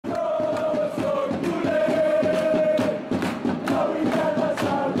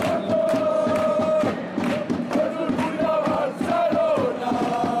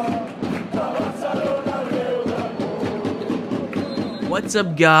What's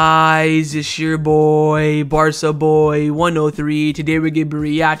up, guys? It's your boy, Barca Boy 103. Today we're going to be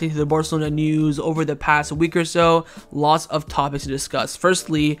reacting to the Barcelona news over the past week or so. Lots of topics to discuss.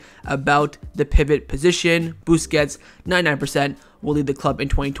 Firstly, about the pivot position. Busquets, 99%, will leave the club in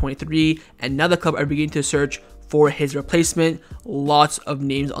 2023, and now the club are beginning to search for his replacement. Lots of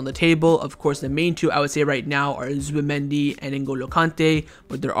names on the table. Of course, the main two I would say right now are Zubimendi and N'Golo Kante,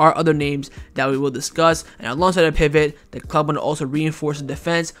 but there are other names that we will discuss. And alongside a pivot, the club will also reinforce the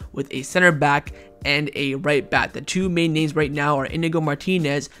defense with a center back and a right back. The two main names right now are Inigo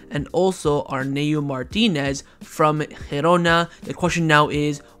Martinez and also Arnau Martinez from Girona. The question now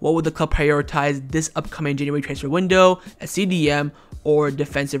is, what would the club prioritize this upcoming January transfer window? A CDM or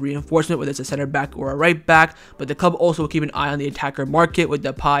defensive reinforcement, whether it's a center back or a right back. But the club also will keep an eye on the attacker market, with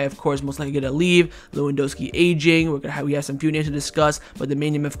Depay, of course, most likely going to leave, Lewandowski aging. We have some few names to discuss, but the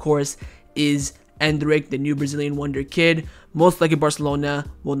main name, of course, is Endrick, the new Brazilian wonder kid. Most likely Barcelona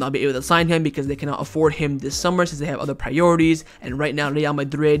will not be able to sign him because they cannot afford him this summer since they have other priorities. And right now, Real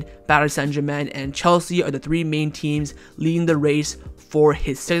Madrid, Paris Saint-Germain, and Chelsea are the three main teams leading the race for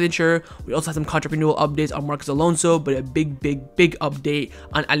his signature. We also have some contract renewal updates on Marcos Alonso, but a big update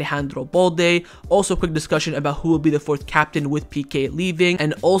on Alejandro Balde. Also, a quick discussion about who will be the fourth captain with Pique leaving,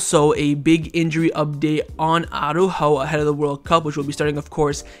 and also a big injury update on Arnau ahead of the World Cup, which will be starting, of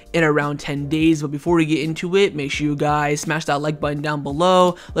course, in around 10 days. But before we get into it, make sure you guys smash that like button down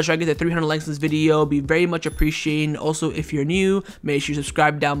below. Let's try to get to 300 likes in this video. Be very much appreciated. Also, if you're new, make sure you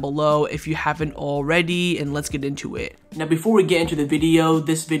subscribe down below if you haven't already, and let's get into it. Now, before we get into the video,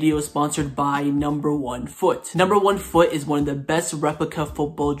 this video is sponsored by Number One Foot. Number One Foot is one of the best replica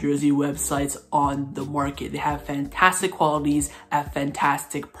football jersey websites on the market. They have fantastic qualities at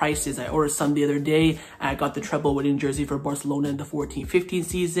fantastic prices. I ordered some the other day, and I got the treble winning jersey for Barcelona in the 14-15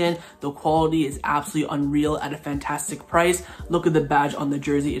 season. The quality is absolutely unreal at a fantastic price. Look at the badge on the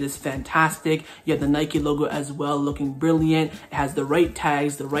jersey. It is fantastic. You have the Nike logo as well, looking brilliant. It has the right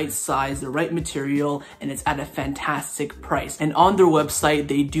tags, the right size, the right material, and it's at a fantastic price. And on their website,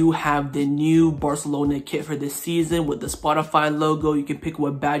 they do have the new Barcelona kit for this season with the Spotify logo. You can pick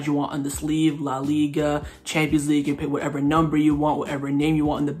what badge you want on the sleeve, La Liga, Champions League. You can pick whatever number you want, whatever name you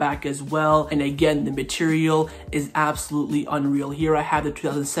want on the back as well. And again, the material is absolutely unreal. Here I have the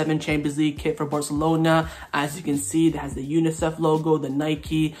 2007 Champions League kit for Barcelona. As you can see, it has the UNICEF logo, the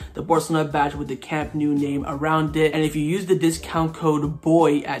Nike, the Barcelona badge with the Camp Nou name around it. And if you use the discount code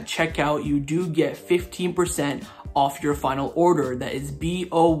BOY at checkout, you do get 15% off your final order. That is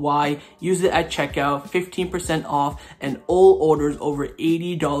BOY. Use it at checkout, 15% off, and all orders over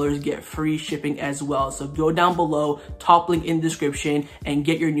 $80 get free shipping as well. So go down below, top link in the description, and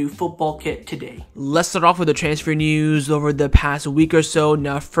get your new football kit today. Let's start off with the transfer news over the past week or so.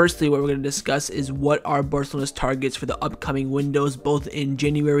 Now, firstly, what we're going to discuss is what are Barcelona's targets for the upcoming windows, both in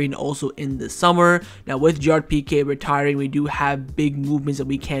January and also in the summer. Now, with Gerard Pique retiring, we do have big movements that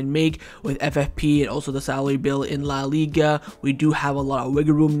we can make with FFP and also the salary bill in La Liga. We do have a lot of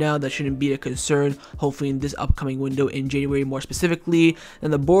wiggle room now. That shouldn't be a concern, hopefully in this upcoming window in January more specifically.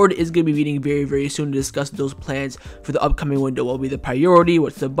 And the board is going to be meeting very soon to discuss those plans for the upcoming window. What will be the priority,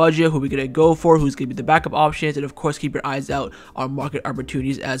 what's the budget, who we're going to go for, who's going to be the backup options, and of course keep your eyes out on market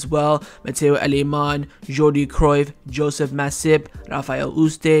opportunities as well. Mateu Alemany, Jordi Cruyff, Joseph Masip, Rafael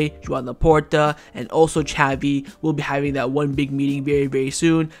Uste, Joan Laporta, and also Xavi will be having that one big meeting very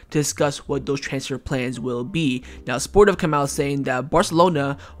soon to discuss what those transfer plans will be. Now, Sport have come out saying that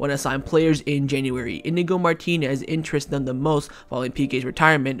Barcelona want to sign players in January. Inigo Martinez interests them the most following Pique's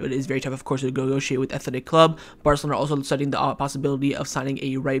retirement, but it is very tough, of course, to negotiate with Athletic Club. Barcelona are also studying the possibility of signing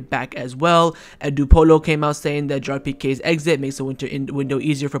a right back as well. Edu Polo came out saying that Gerard Pique's exit makes the window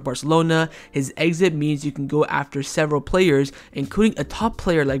easier for Barcelona. His exit means you can go after several players, including a top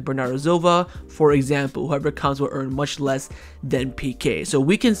player like Bernardo Silva, for example. Whoever comes will earn much less than Pique. So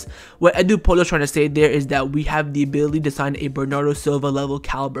what Edu Polo is trying to say there is that we have the ability to sign a Bernardo Silva level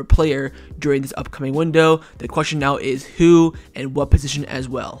caliber player during this upcoming window. The question now is who and what position as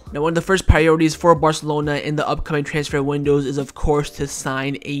well. Now, one of the first priorities for Barcelona in the upcoming transfer windows is, of course, to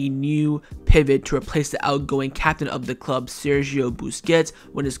sign a new pivot to replace the outgoing captain of the club, Sergio Busquets,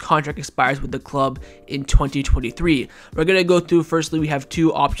 when his contract expires with the club in 2023. We're going to go through, firstly, we have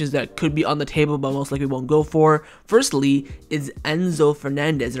two options that could be on the table, but most likely won't go for. Firstly is Enzo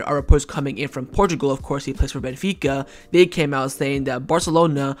Fernandez. There are reports coming in from Portugal. Of course, he plays for Benfica. They came out saying that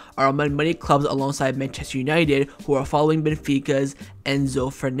Barcelona are among many clubs alongside Manchester United who are following Benfica's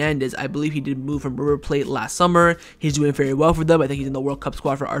Enzo Fernandez. I believe he did move from River Plate last summer. He's doing very well for them. I think he's in the World Cup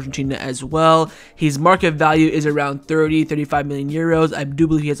squad for Argentina as well. His market value is around 35 million euros. I do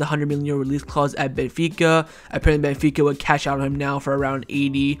believe he has a 100 million euro release clause at Benfica. Apparently Benfica would cash out on him now for around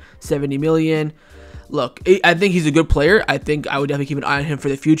 70 million. Look, I think he's a good player. I think I would definitely keep an eye on him for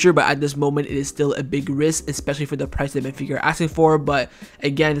the future, but at this moment, it is still a big risk, especially for the price that Benfica are asking for. But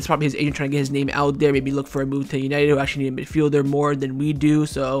again, it's probably his agent trying to get his name out there, maybe look for a move to United, who actually need a midfielder more than we do.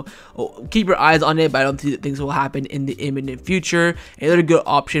 So keep your eyes on it, but I don't think that things will happen in the imminent future. Another good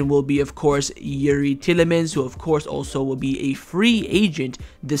option will be, of course, Yuri Tielemans, who, of course, also will be a free agent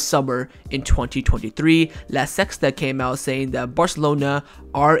this summer in 2023. La Sexta came out saying that Barcelona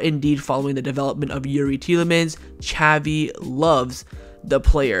are indeed following the development of Yuri Tielemans. Xavi loves the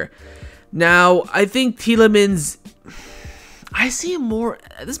player. Now, I think Tielemans, I see him more,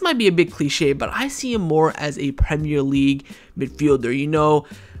 this might be a bit cliche, but I see him more as a Premier League midfielder. You know,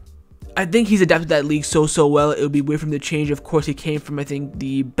 I think he's adapted to that league so well. It would be weird for him to change. Of course, he came from, I think,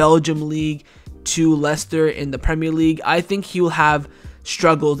 the Belgium league to Leicester in the Premier League. I think he will have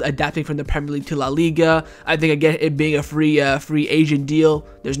struggles adapting from the Premier League to La Liga. I think, again, it being a free agent deal,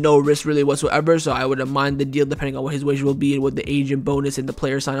 there's no risk really whatsoever, so I wouldn't mind the deal depending on what his wage will be and what the agent bonus and the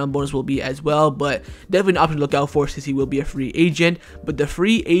player sign-on bonus will be as well. But definitely an option to look out for since he will be a free agent. But the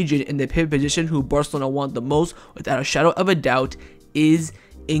free agent in the pivot position who Barcelona want the most, without a shadow of a doubt, is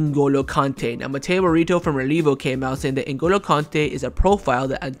N'Golo Kante. Now, Mateu Alemany from Renewal came out saying that N'Golo Kante is a profile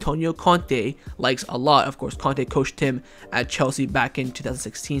that Antonio Conte likes a lot. Of course, Conte coached him at Chelsea back in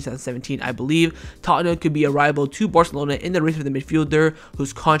 2016, 2017, I believe. Tottenham could be a rival to Barcelona in the race for the midfielder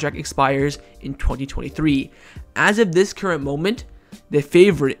whose contract expires in 2023. As of this current moment, the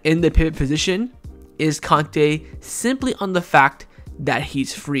favorite in the pivot position is Conte, simply on the fact that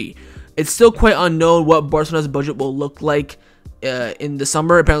he's free. It's still quite unknown what Barcelona's budget will look like in the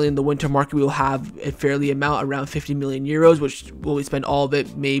summer. Apparently in the winter market we will have a fairly amount, around 50 million euros, which will we spend all of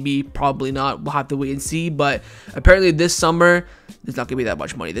it? Maybe, probably not. We'll have to wait and see. But apparently this summer there's not gonna be that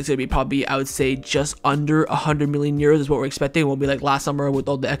much money. There's gonna be probably, I would say, just under 100 million euros is what we're expecting. It won't be like last summer with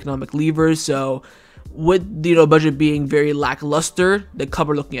all the economic levers. So with budget being very lackluster, the club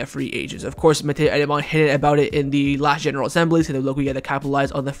are looking at free agents. Of course, Mateu Alemany hinted about it in the last General Assembly, saying, look, we got to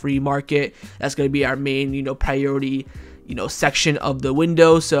capitalize on the free market. That's going to be our main priority section of the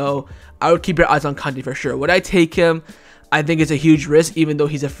window. So I would keep your eyes on Kante for sure. Would I take him? I think it's a huge risk. Even though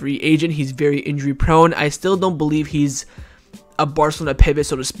he's a free agent, he's very injury prone. I still don't believe he's a Barcelona pivot,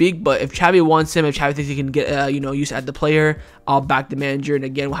 so to speak. But if Xavi wants him, if Xavi thinks he can get use at the player, I'll back the manager. And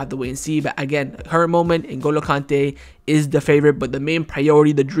again, we'll have to wait and see. But again, current moment, N'Golo Kante is the favorite, but the main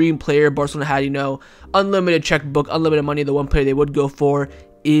priority, the dream player Barcelona had, unlimited checkbook, unlimited money, the one player they would go for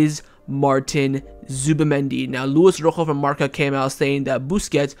is Martin Zubimendi. Now, Luis Rojo from Marca came out saying that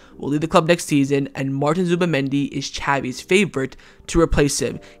Busquets will leave the club next season and Martin Zubimendi is Xavi's favorite to replace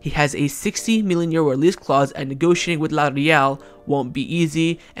him. He has a 60 million euro release clause and negotiating with La Real won't be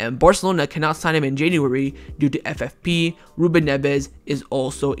easy, and Barcelona cannot sign him in January due to FFP. Ruben Neves is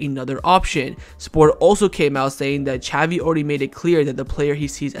also another option. Sport also came out saying that Xavi already made it clear that the player he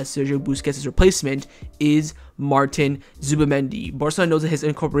sees as Sergio Busquets' replacement is Martin Zubimendi. Barcelona knows that his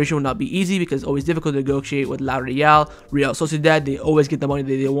incorporation will not be easy because it's always difficult to negotiate with La Real. Real Sociedad, they always get the money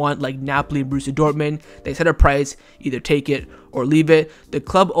that they want, like Napoli and Borussia Dortmund. They set a price, either take it or leave it. The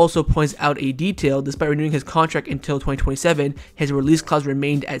club also points out a detail: despite renewing his contract until 2027, his release clause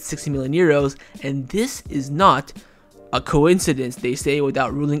remained at 60 million euros, and this is not a coincidence, they say,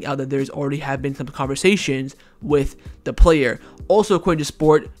 without ruling out that there's already have been some conversations with the player. Also, according to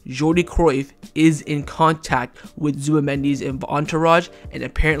Sport, Jordi Cruyff is in contact with Zubimendi's entourage, and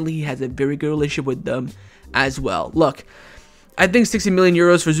apparently he has a very good relationship with them as well. Look, I think 60 million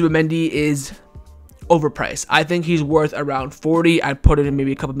euros for Zubimendi is overpriced. I think he's worth around 40. I'd put it in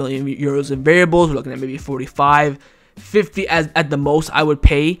maybe a couple million euros in variables. We're looking at maybe 45, 50 as at the most I would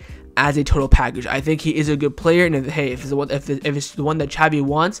pay as a total package. I think he is a good player, and if it's the one that Xavi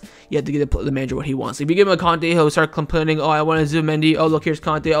wants, you have to give the manager what he wants. If you give him a Conte, he'll start complaining, oh, I want a Zubimendi, oh, look, here's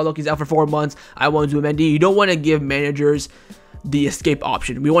Conte, oh, look, he's out for 4 months, I want Zubimendi. You don't want to give managers the escape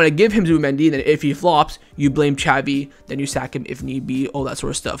option. We want to give him Zubimendi, then if he flops, you blame Xavi, then you sack him if need be, all that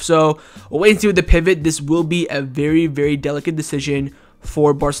sort of stuff. So we'll wait and see with the pivot. This will be a very, very delicate decision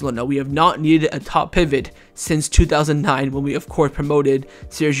for Barcelona. We have not needed a top pivot since 2009 when we of course promoted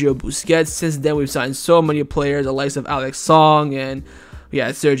Sergio Busquets. Since then we've signed so many players, the likes of Alex Song and We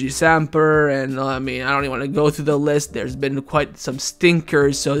had Sergi Samper, and I mean, I don't even want to go through the list. There's been quite some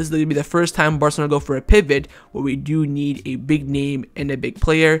stinkers, so this is going to be the first time Barcelona go for a pivot where we do need a big name and a big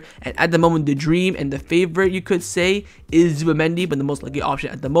player. And at the moment, the dream and the favorite, you could say, is Zubimendi, but the most likely option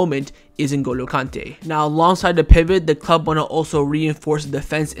at the moment is N'Golo Kante. Now, alongside the pivot, the club want to also reinforce the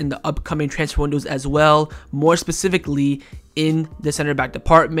defense in the upcoming transfer windows as well, more specifically in the center back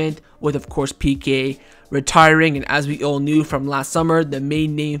department, with of course Pique retiring, and as we all knew from last summer, the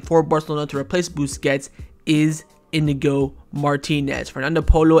main name for Barcelona to replace Busquets is Inigo Martinez. Fernando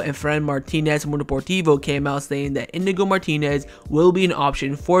Polo and Fran Martinez from Mundo Deportivo came out saying that Inigo Martinez will be an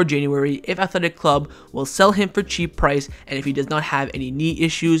option for January if Athletic Club will sell him for cheap price, and if he does not have any knee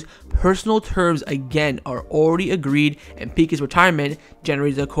issues. Personal terms again are already agreed, and Pique's retirement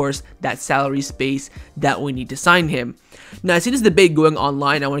generates of course that salary space that we need to sign him. Now I see this debate going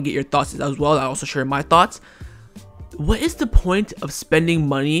online. I want to get your thoughts as well. I'll also share my thoughts. What is the point of spending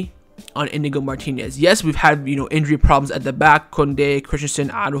money on Inigo Martinez? Yes, we've had injury problems at the back. Koundé, Christensen,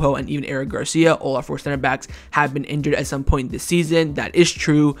 Arnau, and even Eric Garcia, all our 4 center backs, have been injured at some point this season. That is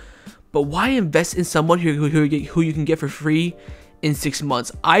true, but why invest in someone who you can get for free in 6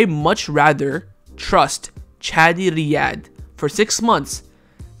 months? I much rather trust Chadi Riyad for 6 months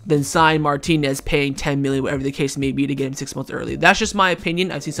than sign Martinez paying 10 million, whatever the case may be, to get him 6 months early. That's just my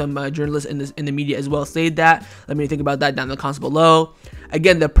opinion. I've seen some journalists in the media as well say that. Let me think about that down in the comments below.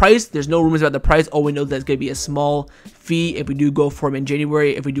 Again, the price, there's no rumors about the price. All we know is that it's going to be a small fee if we do go for him in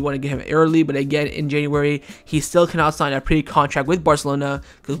January, if we do want to get him early. But again, in January, he still cannot sign a pre-contract with Barcelona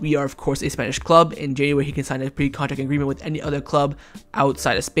because we are, of course, a Spanish club. In January, he can sign a pre-contract agreement with any other club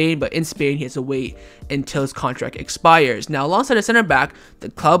outside of Spain. But in Spain, he has to wait until his contract expires. Now, alongside a center back, the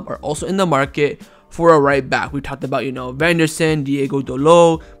club are also in the market for a right back. We talked about, Vanderson, Diego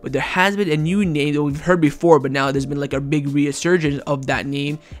Dolo, but there has been a new name that we've heard before, but now there's been like a big resurgence of that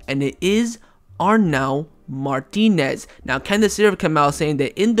name, and it is Arnau Martinez. Now, Ken the Serve came out saying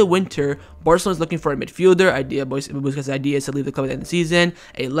that in the winter, Barcelona is looking for a midfielder. Busquets' idea is to leave the club at the end of the season,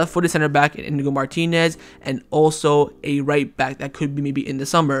 a left-footed center back in Inigo Martinez, and also a right back that could be maybe in the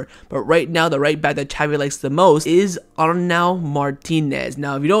summer. But right now, the right back that Xavi likes the most is Arnau Martinez.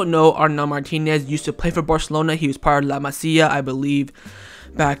 Now, if you don't know, Arnau Martinez used to play for Barcelona. He was part of La Masia, I believe,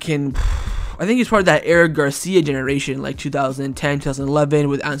 back in, I think he's part of that Eric Garcia generation, like 2010, 2011,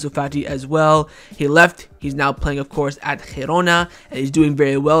 with Ansu Fati as well. He left. He's now playing, of course, at Girona, and he's doing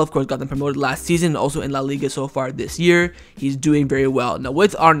very well. Of course, got them promoted last season, also in La Liga so far this year. He's doing very well. Now,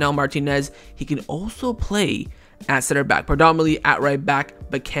 with Arnau Martinez, he can also play at center back, predominantly at right back,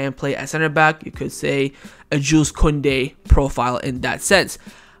 but can play at center back. You could say a Jules Koundé profile in that sense.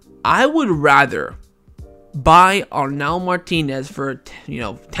 I would rather buy Arnau Martinez for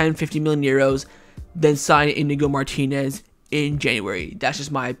 10-15 million euros than sign Inigo Martinez in January. That's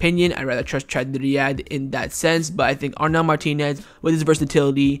just my opinion. I'd rather trust Chad Riyad in that sense, but I think Arnau Martinez, with his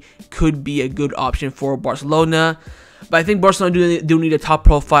versatility, could be a good option for Barcelona. But I think Barcelona do need a top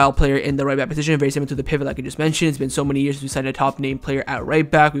profile player in the right back position, very similar to the pivot like I just mentioned. It's been so many years since we signed a top name player at right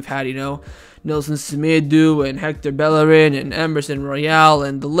back. We've had, Nelson Semedo and Hector Bellerin and Emerson Royale,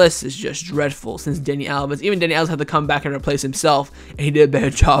 and the list is just dreadful since Dani Alves. Even Dani Alves had to come back and replace himself, and he did a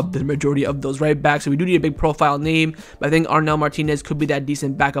better job than the majority of those right backs. So we do need a big profile name, but I think Arnau Martinez could be that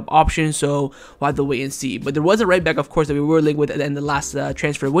decent backup option, so we'll have to wait and see. But there was a right back, of course, that we were linked with at the end of the last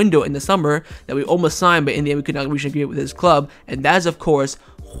transfer window in the summer that we almost signed, but in the end we could not reach an agreement with his club, and that is, of course,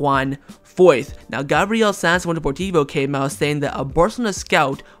 Juan Foyth. Now, Gabriel Sanz from Deportivo came out saying that a Barcelona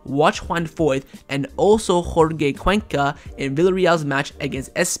scout watched Juan Foyth and also Jorge Cuenca in Villarreal's match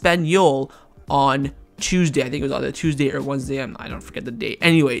against Espanyol on Tuesday. I think it was either Tuesday or Wednesday. I don't forget the date.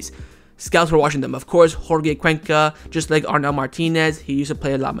 Anyways, scouts were watching them. Of course, Jorge Cuenca, just like Arnau Martinez, he used to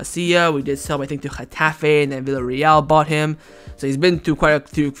play at La Masia. We did sell him, I think, to Getafe, and then Villarreal bought him. So he's been to quite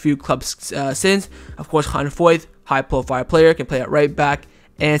a few clubs since. Of course, Juan Foyth, high-profile player, can play at right back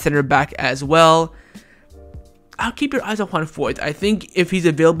and center back as well. I'll keep your eyes on Juan Foyth. I think if he's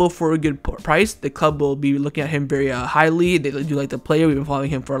available for a good price, the club will be looking at him very highly. They do like the player. We've been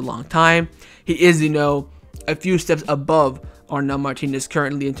following him for a long time. He is, a few steps above Arnau Martinez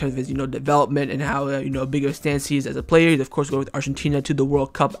currently in terms of his, development and how, big of a stance he is as a player. He's, of course, going with Argentina to the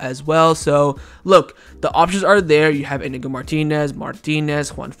World Cup as well. So, look, the options are there. You have Inigo Martinez, Juan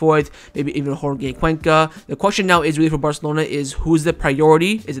Foyth, maybe even Jorge Cuenca. The question now is really for Barcelona is who's the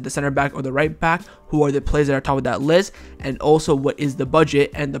priority? Is it the center back or the right back? Who are the players that are top of that list? And also, what is the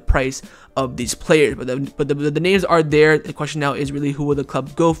budget and the price of these players? But the names are there. The question now is really who will the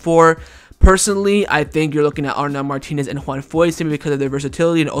club go for? Personally, I think you're looking at Arnau, Martinez, and Juan Foy simply because of their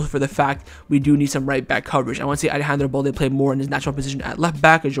versatility and also for the fact we do need some right back coverage. I want to see Alejandro Balde play more in his natural position at left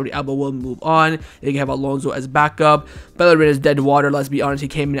back, and Jordi Alba will move on. They can have Alonso as backup. Bellerin is dead water. Let's be honest, he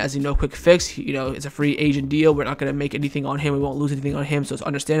came in as quick fix. It's a free agent deal. We're not going to make anything on him. We won't lose anything on him, so it's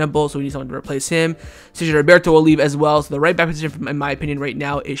understandable. So we need someone to replace him. Sergio Roberto will leave as well. So the right back position, in my opinion, right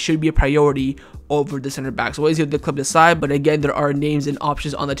now, it should be a priority over the center back. So we'll see what the club decide. But again, there are names and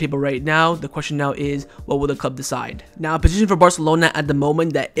options on the table right now. The question now is, what will the club decide? Now, a position for Barcelona at the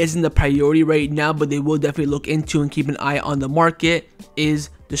moment that isn't the priority right now, but they will definitely look into and keep an eye on the market, is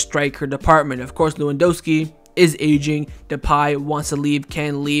the striker department. Of course, Lewandowski is aging. Depay wants to leave,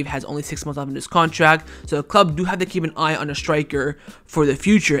 can leave, has only 6 months left in his contract. So the club do have to keep an eye on a striker for the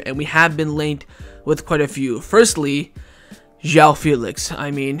future, and we have been linked with quite a few. Firstly, João Felix.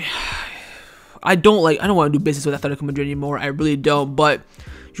 I mean, I don't want to do business with Atletico Madrid anymore. I really don't. But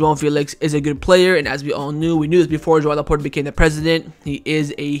João Felix is a good player, and as we all knew, we knew this before João Laporta became the president. He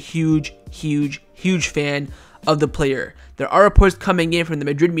is a huge fan of the player. There are reports coming in from the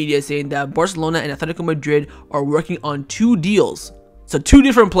Madrid media saying that Barcelona and Atletico Madrid are working on 2 deals. So 2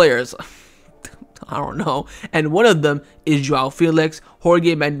 different players. I don't know. And one of them is João Felix.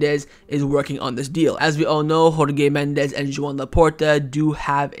 Jorge Mendes is working on this deal. As we all know, Jorge Mendes and João Laporta do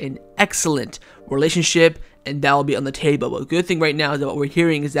have an excellent relationship, and that will be on the table. But the good thing right now is that what we're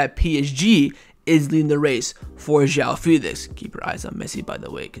hearing is that PSG is leading the race for João Felix. Keep your eyes on Messi, by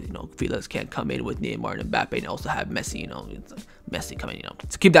the way, because Felix can't come in with Neymar and Mbappe and also have Messi. It's Messi coming,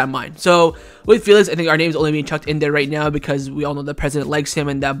 so keep that in mind. So with Felix, I think our name is only being chucked in there right now because we all know the president likes him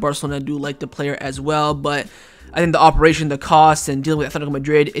and that Barcelona do like the player as well. But I think the operation, the costs, and dealing with Atletico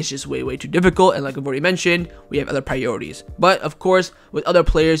Madrid is just way too difficult. And like I've already mentioned, we have other priorities. But of course, with other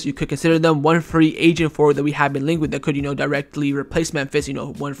players, you could consider them. One free agent forward that we have been linked with that could, directly replace Memphis.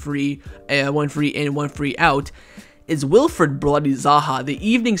 One free in, one free out, is Wilfried Bloody Zaha. The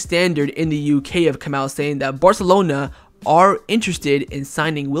Evening Standard in the UK have come out saying that Barcelona are interested in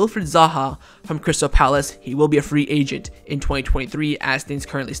signing Wilfried Zaha from Crystal Palace. He will be a free agent in 2023 as things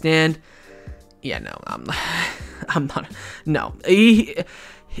currently stand. Yeah, no, I'm not. No,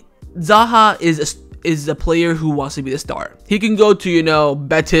 Zaha is a player who wants to be the star. He can go to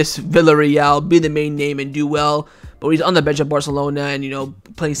Betis, Villarreal, be the main name and do well. But when he's on the bench at Barcelona and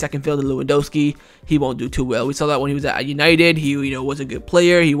playing second field to Lewandowski, he won't do too well. We saw that when he was at United. He was a good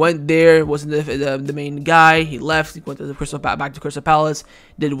player. He went there, wasn't the main guy. He left. He went to back to Crystal Palace,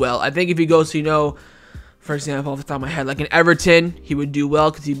 did well. I think if he goes to for example, off the top of my head, like in Everton, he would do well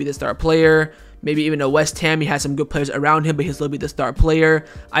because he'd be the star player. Maybe even a West Ham, he has some good players around him, but he'll still be the star player.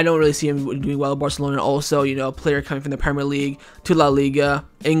 I don't really see him doing well at Barcelona. Also, a player coming from the Premier League to La Liga,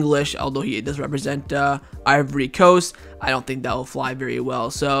 English, although he does represent Ivory Coast. I don't think that will fly very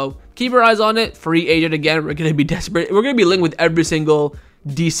well. So keep your eyes on it. Free agent again. We're going to be desperate. We're going to be linked with every single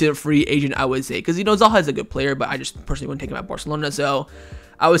decent free agent, I would say. Because, Zaha is a good player, but I just personally wouldn't take him at Barcelona. So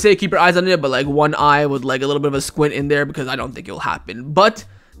I would say keep your eyes on it, but like one eye with like a little bit of a squint in there because I don't think it will happen. But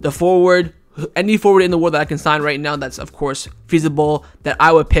the forward, any forward in the world that I can sign right now that's of course feasible, that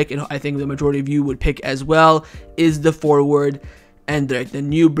I would pick, and I think the majority of you would pick as well, is the forward Endrick, the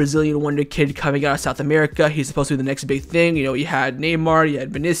new Brazilian wonder kid coming out of South America. He's supposed to be the next big thing. You had Neymar, you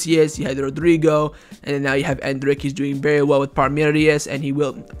had Vinicius, you had Rodrigo, and then now you have Endrick. He's doing very well with Palmeiras, and he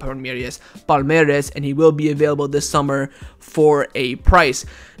will be available this summer for a price.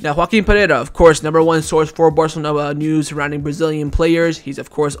 Now, Joaquin Pereira, of course, #1 source for Barcelona news surrounding Brazilian players. He's,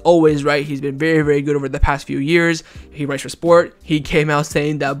 of course, always right. He's been very good over the past few years. He writes for Sport. He came out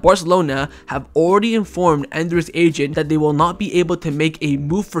saying that Barcelona have already informed Endrick's agent that they will not be able to make a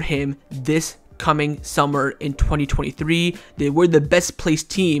move for him this coming summer in 2023. They were the best placed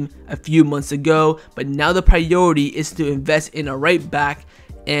team a few months ago, but now the priority is to invest in a right back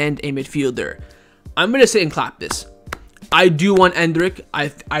and a midfielder. I'm going to sit and clap this. I do want Endrick.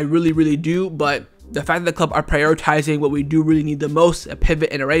 I really do, but the fact that the club are prioritizing what we do really need the most, a pivot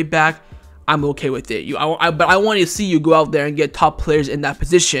and a right back, I'm okay with it. But I want to see you go out there and get top players in that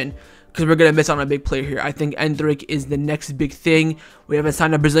position, because we're going to miss on a big player here. I think Endrick is the next big thing. We haven't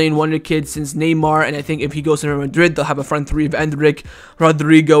signed a Brazilian wonder kid since Neymar, and I think if he goes to Real Madrid, they'll have a front three of Endrick,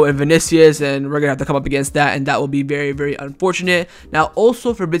 Rodrigo, and Vinicius, and we're going to have to come up against that, and that will be very unfortunate. Now,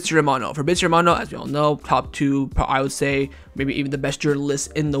 also for Fabrizio Romano. Fabrizio Romano, as we all know, top 2, I would say, maybe even the best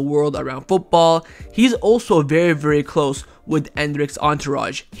journalist in the world around football. He's also very close with Endrick's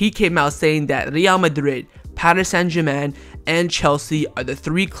entourage. He came out saying that Real Madrid, Paris Saint-Germain, and Chelsea are the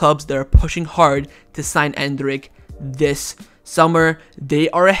 3 clubs that are pushing hard to sign Endrick this summer. They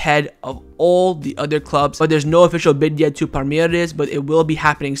are ahead of all the other clubs, but there's no official bid yet to Palmeiras, but it will be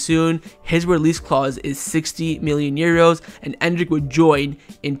happening soon. His release clause is 60 million euros, and Endrick would join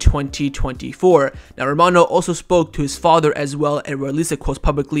in 2024. Now, Romano also spoke to his father as well and released a quote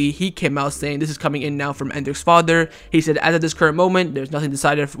publicly. He came out saying, this is coming in now from Endrick's father. He said, as of this current moment, there's nothing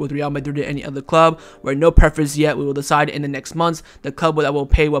decided with Real Madrid or any other club. We're no preference yet. We will decide in the next months. The club that will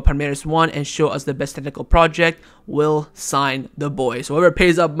pay what Palmeiras want and show us the best technical project will sign the boy. So whoever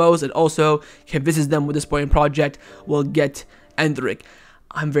pays up most and also convinces them with the sporting project will get Endrick.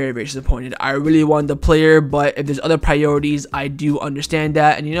 I'm very, very disappointed. I really want the player, but if there's other priorities, I do understand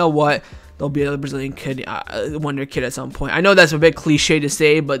that. And you know what? There'll be another Brazilian kid, wonder kid at some point. I know that's a bit cliche to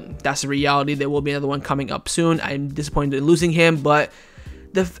say, but that's the reality. There will be another one coming up soon. I'm disappointed in losing him, but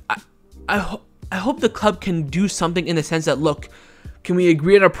I hope the club can do something in the sense that, look, can we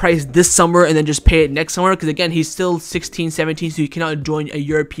agree on a price this summer and then just pay it next summer? Because again, he's still 16, 17, so he cannot join a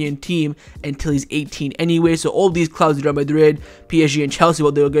European team until he's 18 anyway. So all these clubs, Real Madrid, PSG, and Chelsea,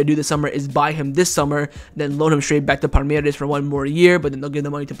 what they're going to do this summer is buy him this summer, then loan him straight back to Palmeiras for one more year, but then they'll give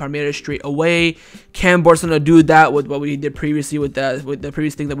the money to Palmeiras straight away. Can Barcelona do that with what we did previously with the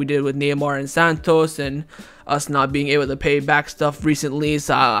previous thing that we did with Neymar and Santos and us not being able to pay back stuff recently?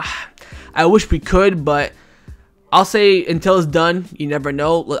 So I wish we could, but I'll say until it's done, you never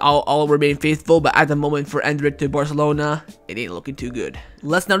know. I'll remain faithful, but at the moment for Endrick to Barcelona, it ain't looking too good.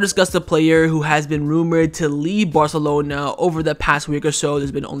 Let's now discuss the player who has been rumored to leave Barcelona over the past week or so.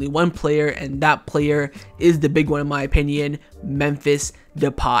 There's been only one player, and that player is the big one in my opinion, Memphis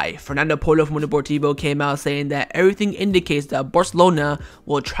Depay. Fernando Polo from Deportivo came out saying that everything indicates that Barcelona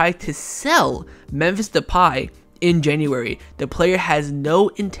will try to sell Memphis Depay in January. The player has no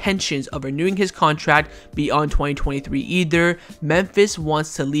intentions of renewing his contract beyond 2023 either. Memphis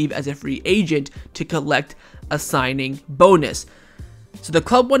wants to leave as a free agent to collect a signing bonus. So the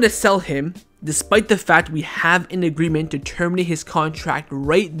club want to sell him despite the fact we have an agreement to terminate his contract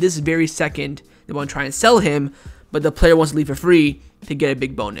right this very second. They want to try and sell him, but the player wants to leave for free to get a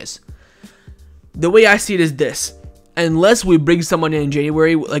big bonus. The way I see it is this: unless we bring someone in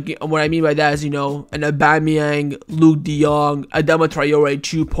January, like what I mean by that is, you know, an Aubameyang, Luke De Jong, Adama Traore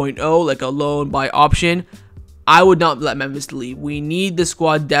 2.0, like a loan by option, I would not let Memphis leave. We need the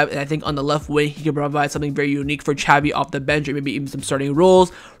squad depth, and I think on the left wing, he can provide something very unique for Xavi off the bench, or maybe even some starting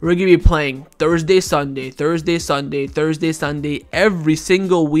roles. We're going to be playing Thursday, Sunday, Thursday, Sunday, Thursday, Sunday, every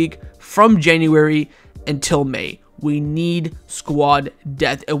single week from January until May. We need squad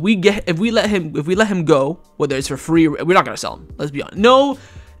depth. If we let him go, whether it's for free, we're not gonna sell him. Let's be honest. No,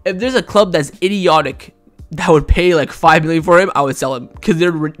 if there's a club that's idiotic that would pay like 5 million for him, I would sell him because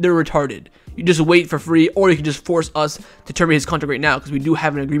they're retarded. You just wait for free, or you can just force us to terminate his contract right now because we do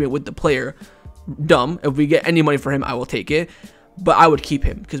have an agreement with the player. Dumb. If we get any money for him, I will take it. But I would keep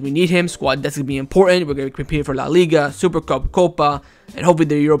him because we need him. Squad depth is going to be important. We're going to compete for La Liga, Super Cup, Copa, and hopefully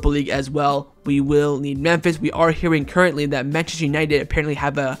the Europa League as well. We will need Memphis. We are hearing currently that Manchester United apparently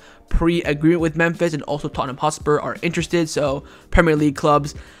have a pre-agreement with Memphis, and also Tottenham Hotspur are interested. So Premier League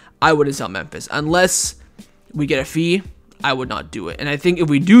clubs, I wouldn't sell Memphis unless we get a fee. I would not do it. And I think if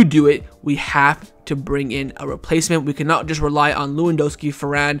we do it, we have to bring in a replacement. We cannot just rely on Lewandowski,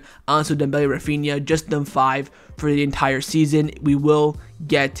 Varane, Ansu, Dembele, Rafinha, just them five for the entire season. We will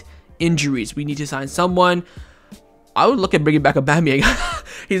get injuries. We need to sign someone. I would look at bringing back Aubameyang.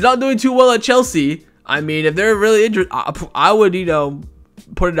 He's not doing too well at Chelsea. I mean, if they're really injured, I would, you know,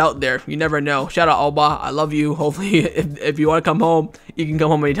 put it out there. You never know. Shout out Alba. I love you. Hopefully, if you want to come home, you can come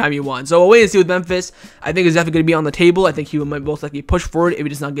home anytime you want. So we'll wait and see with Memphis. I think it's definitely going to be on the table. I think he might most likely push for it if he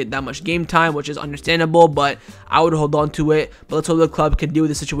does not get that much game time, which is understandable, but I would hold on to it. But let's hope the club can deal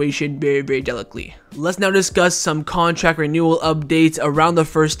with the situation very, very delicately. Let's now discuss some contract renewal updates around the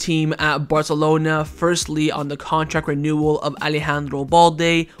first team at Barcelona. Firstly, on the contract renewal of Alejandro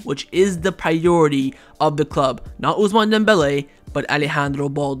Balde, which is the priority of the club. Not Ousmane Dembele, but Alejandro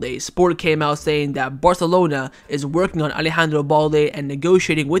Balde. Sport came out saying that Barcelona is working on Alejandro Balde and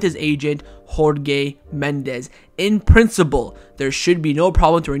negotiating with his agent, Jorge Mendes. In principle, there should be no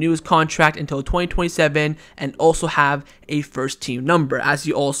problem to renew his contract until 2027 and also have a first team number. As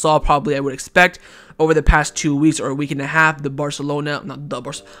you all saw, probably I would expect, over the past 2 weeks or a week and a half, Barcelona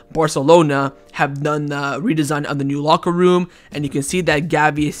have done the redesign of the new locker room, and you can see that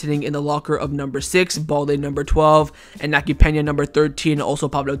Gavi is sitting in the locker of number 6, Balde number 12, and Naki Peña number 13, also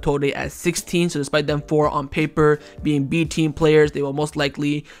Pablo Torre at 16. So despite them 4 on paper being B team players, they will most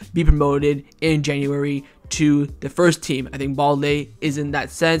likely be promoted in January to the first team. I think Balde is in that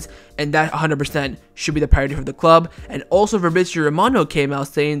sense, and that 100% should be the priority for the club. And also Fabrizio Romano came out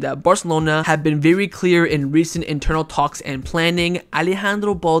saying that Barcelona have been very clear in recent internal talks and planning.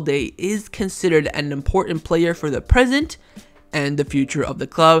 Alejandro Balde is considered an important player for the present and the future of the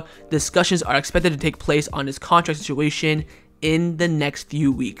club. Discussions are expected to take place on his contract situation in the next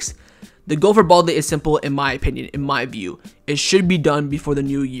few weeks. The goal for Balde is simple, in my opinion, in my view. It should be done before the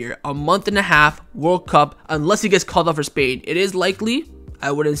new year. A month and a half, World Cup, unless he gets called up for Spain. It is likely.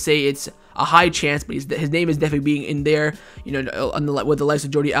 I wouldn't say it's a high chance, but his name is definitely being in there. You know, with the likes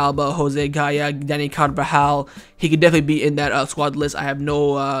of Jordi Alba, Jose Gaya, Dani Carvajal. He could definitely be in that squad list. I have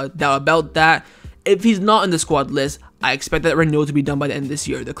no doubt about that. If he's not in the squad list, I expect that renewal to be done by the end of this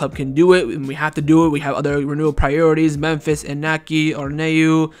year. The club can do it, and we have to do it. We have other renewal priorities: Memphis, Inaki,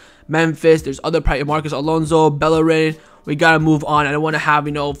 Arnau, Memphis. There's other priorities: Marcos Alonso, Bellerin. We gotta move on. I don't want to have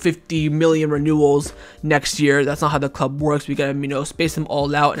 50 million renewals next year. That's not how the club works. We gotta space them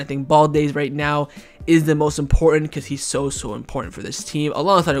all out. And I think Balde right now is the most important because he's so important for this team,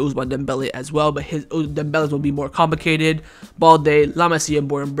 alongside Ousmane Dembele as well. But his Dembele's will be more complicated. Balde, La Masia,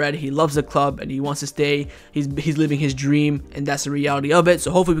 born and bred. He loves the club and he wants to stay. He's living his dream, and that's the reality of it.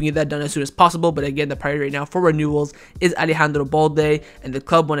 So hopefully we can get that done as soon as possible. But again, the priority right now for renewals is Alejandro Balde, and the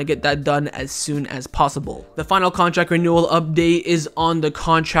club want to get that done as soon as possible. The final contract renewal update is on the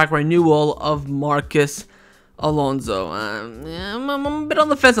contract renewal of Marcos Alonso. I'm a bit on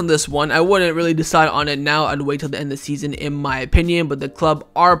the fence on this one. I wouldn't really decide on it now. I'd wait till the end of the season, in my opinion. But the club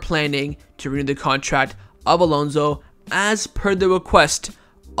are planning to renew the contract of Alonso as per the request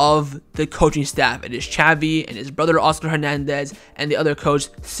of the coaching staff. It is Xavi and his brother Oscar Hernandez and the other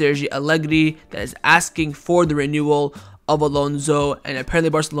coach Sergio Alegri that is asking for the renewal of Alonso. And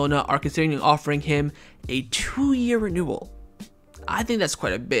apparently Barcelona are considering offering him a 2-year renewal. I think that's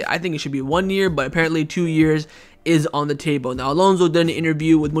quite a bit. I think it should be 1 year, but apparently 2 years is on the table. Now, Alonso did an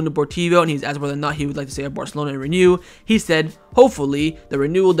interview with Mundo Deportivo, and he's asked whether or not he would like to stay at Barcelona and renew. He said, hopefully, the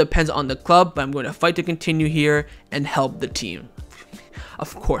renewal depends on the club, but I'm going to fight to continue here and help the team.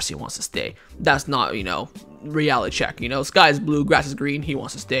 Of course he wants to stay. That's not, reality check. Sky is blue, grass is green. He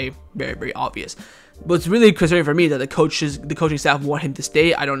wants to stay. Very obvious. What's really concerning for me is that the coaching staff want him to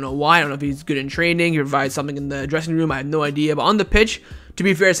stay. I don't know why. I don't know if he's good in training. He provides something in the dressing room. I have no idea. But on the pitch, to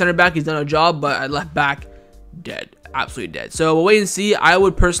be fair, center back, he's done a job. But at left back, dead. Absolutely dead. So we'll wait and see. I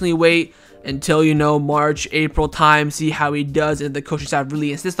would personally wait until, March, April time, see how he does. And the coaching staff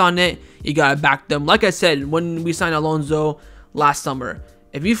really insists on it, you got to back them. Like I said, when we signed Alonso last summer,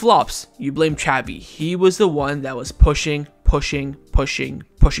 if he flops, you blame Xavi. He was the one that was pushing for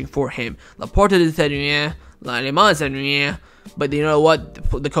him. Laporta said, yeah. Alemany said, yeah. But you know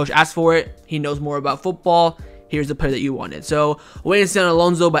what? The coach asked for it. He knows more about football. Here's the player that you wanted. So, wait and see on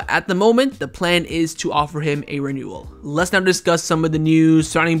Alonso, but at the moment, the plan is to offer him a renewal. Let's now discuss some of the news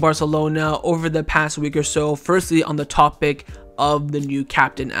surrounding Barcelona over the past week or so. Firstly, on the topic of the new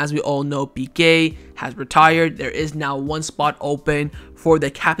captain. As we all know, Pique has retired. There is now one spot open for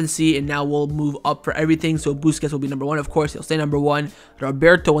the captaincy, and now we'll move up for everything. So Busquets will be number 1, of course. He'll stay number 1.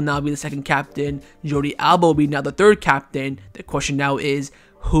 Roberto will now be the second captain. Jordi Alba will be now the third captain. The question now is,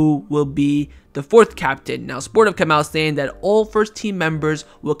 who will be the fourth captain? Now, Sport have come out saying that all first team members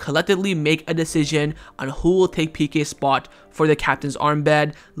will collectively make a decision on who will take Pique's spot for the captain's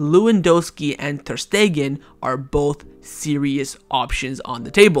armband. Lewandowski and Ter Stegen are both serious options on the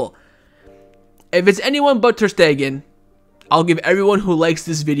table. If it's anyone but Ter Stegen, I'll give everyone who likes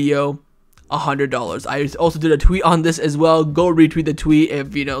this video $100. I also did a tweet on this as well. Go retweet the tweet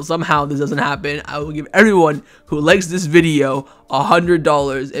if somehow this doesn't happen. I will give everyone who likes this video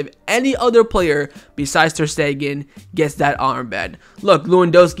 $100 if any other player besides Ter Stegen gets that armband. Look,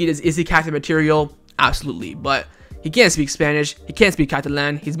 Lewandowski, is he captain material? Absolutely, but he can't speak Spanish. He can't speak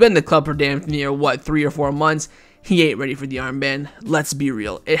Catalan. He's been in the club for damn near 3 or 4 months. He ain't ready for the armband. Let's be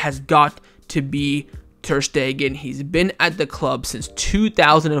real. It has got to be Ter Stegen. He's been at the club since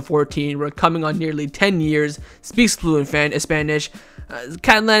 2014. We're coming on nearly 10 years. Speaks fluent Spanish.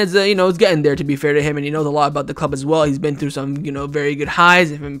 Catalan is, is getting there, to be fair to him, and he knows a lot about the club as well. He's been through some, very good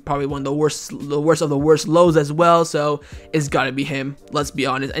highs, and probably one of the worst of the worst lows as well. So it's got to be him. Let's be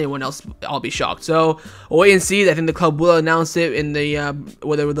honest. Anyone else, I'll be shocked. So we'll wait and see. I think the club will announce it in the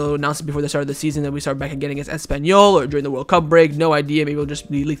whether they'll announce it before the start of the season that we start back again against Espanyol or during the World Cup break. No idea. Maybe it'll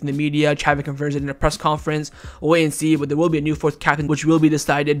just be leaked in the media. Xavi confirms it in a press conference. We'll wait and see. But there will be a new fourth captain, which will be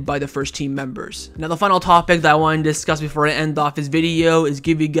decided by the first team members. Now, the final topic that I want to discuss before I end off this video video is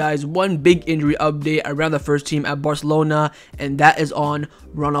give you guys one big injury update around the first team at Barcelona, and that is on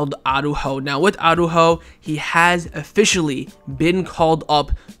Ronald Araujo. Now with Araujo, he has officially been called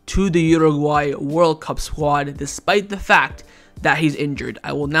up to the Uruguay World Cup squad despite the fact that he's injured.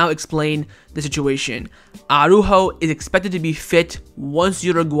 I will now explain the situation. Araujo is expected to be fit once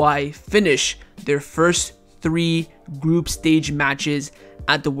Uruguay finish their first 3 group stage matches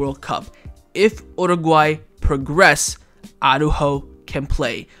at the World Cup. If Uruguay progress, Araujo can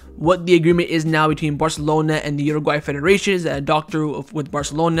play. What the agreement is now between Barcelona and the Uruguay Federation is that a doctor with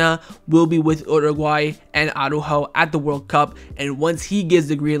Barcelona will be with Uruguay and Araujo at the World Cup, and once he gives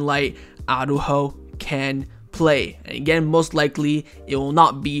the green light, Araujo can play. And again, most likely it will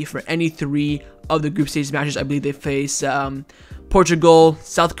not be for any 3 of the group stage matches. I believe they face Portugal,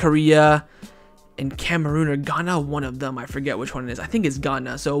 South Korea, and Cameroon or Ghana, one of them. I forget which one it is. I think it's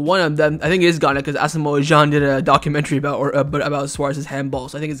Ghana. So one of them, I think it is Ghana because Asamoah Gyan did a documentary about Suarez's handball.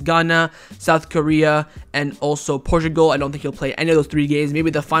 So I think it's Ghana, South Korea, and also Portugal. I don't think he'll play any of those 3 games. Maybe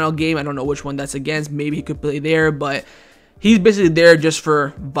the final game, I don't know which one that's against. Maybe he could play there, but he's basically there just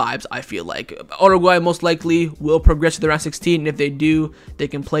for vibes, I feel like. Uruguay most likely will progress to the round 16, and if they do, they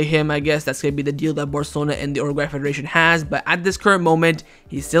can play him, I guess. That's going to be the deal that Barcelona and the Uruguay Federation has, but at this current moment,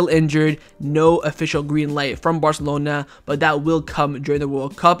 he's still injured. No official green light from Barcelona, but that will come during the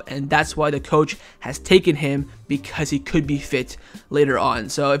World Cup, and that's why the coach has taken him, because he could be fit later on.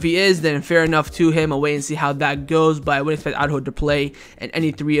 So if he is, then fair enough to him. I'll wait and see how that goes, but I wouldn't expect Araujo to play in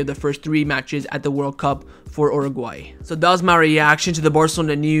any 3 of the first 3 matches at the World Cup for Uruguay. So that was my reaction to the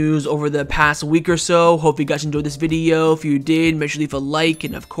Barcelona news over the past week or so. Hope you guys enjoyed this video. If you did, make sure to leave a like,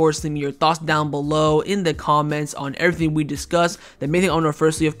 and of course leave me your thoughts down below in the comments on everything we discussed. The main thing I want to know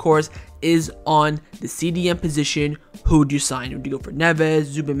firstly, of course, is on the CDM position. Who would you sign? Would you go for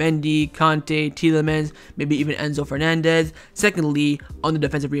Neves, Zubimendi, Kante, Tielemans, maybe even Enzo Fernandez? Secondly, on the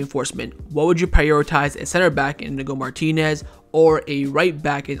defensive reinforcement, what would you prioritize? A center back in Inigo Martinez, or a right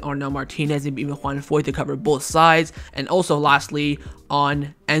back in Arnau Martinez, maybe even Juan Foyth to cover both sides? And also lastly,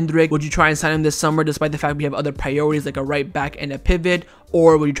 on Endrick, would you try and sign him this summer despite the fact we have other priorities like a right back and a pivot?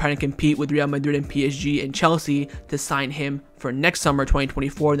 Or would you try to compete with Real Madrid and PSG and Chelsea to sign him for next summer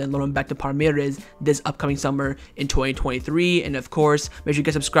 2024, then loan him back to Palmeiras this upcoming summer in 2023? And of course, make sure you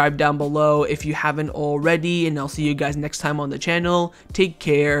guys subscribe down below if you haven't already, and I'll see you guys next time on the channel. Take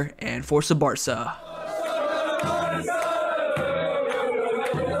care, and Forza Barca.